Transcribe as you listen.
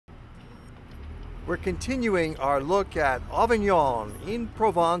We're continuing our look at Avignon in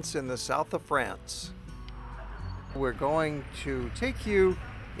Provence in the south of France. We're going to take you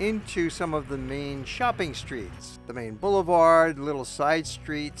into some of the main shopping streets, the main boulevard, little side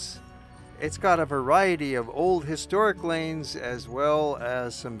streets. It's got a variety of old historic lanes as well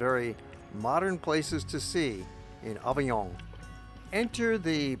as some very modern places to see in Avignon. Enter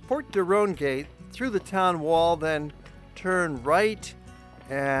the Porte du Rhône gate through the town wall, then turn right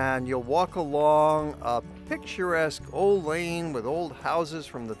and you'll walk along a picturesque old lane with old houses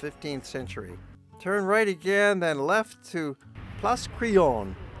from the 15th century. Turn right again, then left to Place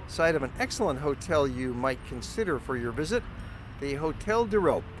Crillon, site of an excellent hotel you might consider for your visit, the Hotel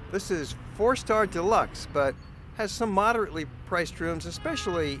d'Europe. This is 4-star deluxe, but has some moderately priced rooms,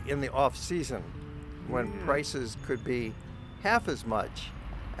 especially in the off-season, when prices could be half as much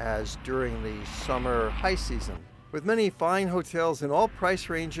as during the summer high season. With many fine hotels in all price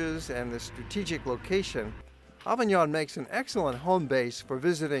ranges and the strategic location, Avignon makes an excellent home base for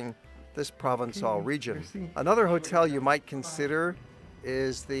visiting this Provençal region. Another hotel you might consider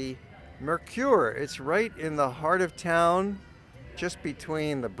is the Mercure. It's right in the heart of town, just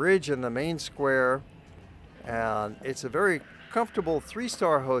between the bridge and the main square, and it's a very comfortable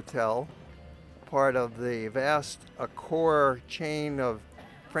 3-star hotel, part of the vast Accor chain of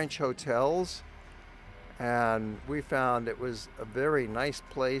French hotels. And we found it was a very nice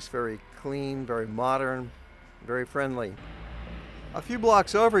place, very clean, very modern, very friendly. A few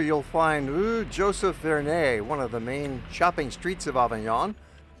blocks over you'll find Rue Joseph Vernet, one of the main shopping streets of Avignon.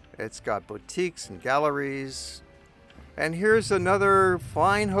 It's got boutiques and galleries. And here's another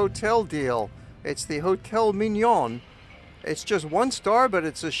fine hotel deal. It's the Hotel Mignon. It's just 1 star, but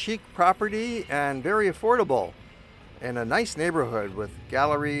it's a chic property and very affordable in a nice neighborhood with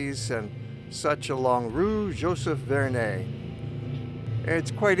galleries and such along Rue Joseph Vernet.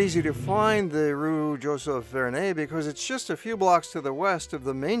 It's quite easy to find the Rue Joseph Vernet because it's just a few blocks to the west of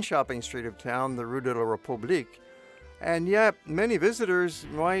the main shopping street of town, the Rue de la République. And yet, many visitors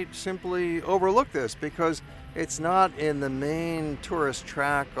might simply overlook this because it's not in the main tourist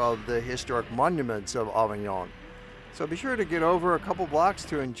track of the historic monuments of Avignon. So be sure to get over a couple blocks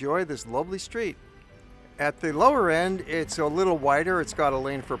to enjoy this lovely street. At the lower end, it's a little wider. It's got a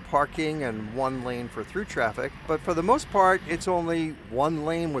lane for parking and 1 lane for through traffic. But for the most part, it's only 1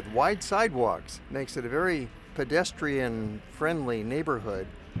 lane with wide sidewalks. Makes it a very pedestrian-friendly neighborhood.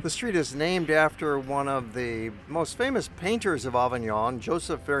 The street is named after one of the most famous painters of Avignon,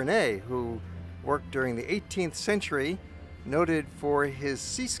 Joseph Vernet, who worked during the 18th century, noted for his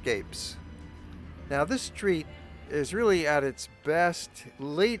seascapes. Now this street is really at its best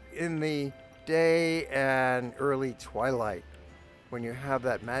late in the day and early twilight, when you have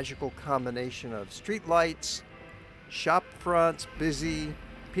that magical combination of street lights, shop fronts busy,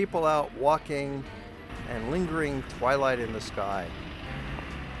 people out walking, and lingering twilight in the sky.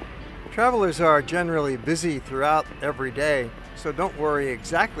 Travelers are generally busy throughout every day, so don't worry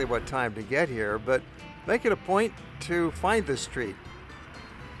exactly what time to get here, but make it a point to find this street.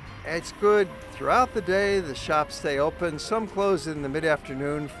 It's good throughout the day. The shops stay open. Some close in the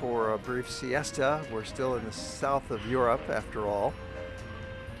mid-afternoon for a brief siesta. We're still in the south of Europe, after all.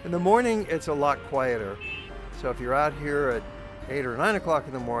 In the morning, it's a lot quieter. So if you're out here at 8 or 9 o'clock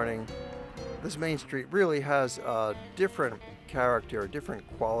in the morning, this main street really has a different character, a different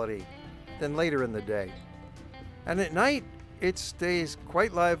quality than later in the day. And at night, it stays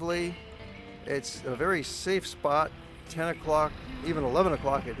quite lively. It's a very safe spot. 10 o'clock, even 11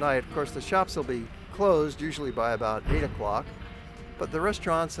 o'clock at night. Of course, the shops will be closed usually by about 8 o'clock, but the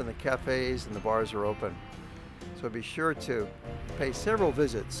restaurants and the cafes and the bars are open. So be sure to pay several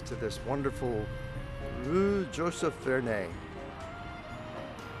visits to this wonderful Rue Joseph Vernet.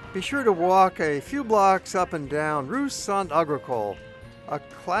 Be sure to walk a few blocks up and down Rue Saint-Agricole, a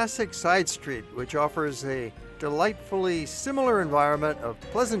classic side street which offers a delightfully similar environment of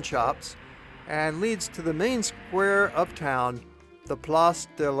pleasant shops and leads to the main square of town, the Place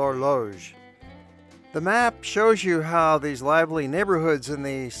de l'Horloge. The map shows you how these lively neighborhoods in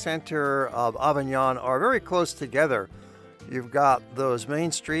the center of Avignon are very close together. You've got those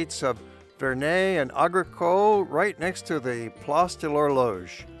main streets of Vernet and Agricole right next to the Place de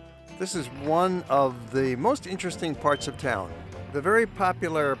l'Horloge. This is one of the most interesting parts of town. The very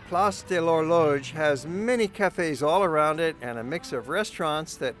popular Place de l'Horloge has many cafes all around it and a mix of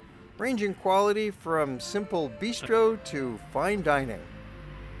restaurants that range in quality from simple bistro to fine dining.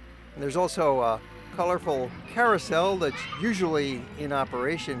 And there's also a colorful carousel that's usually in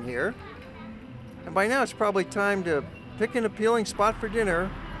operation here. And by now it's probably time to pick an appealing spot for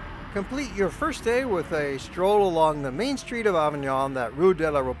dinner. Complete your first day with a stroll along the main street of Avignon, that Rue de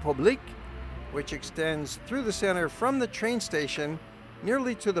la République, which extends through the center from the train station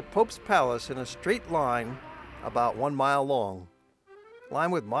nearly to the Pope's Palace in a straight line about 1 mile long.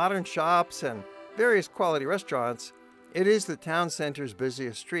 Lined with modern shops and various quality restaurants, it is the town center's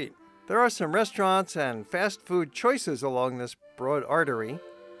busiest street. There are some restaurants and fast food choices along this broad artery,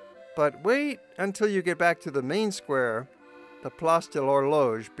 but wait until you get back to the main square, the Place de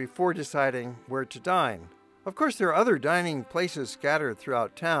l'Horloge, before deciding where to dine. Of course, there are other dining places scattered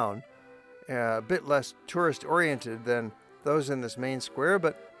throughout town, a bit less tourist-oriented than those in this main square,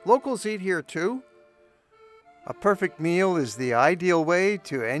 but locals eat here too. A perfect meal is the ideal way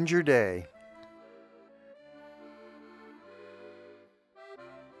to end your day.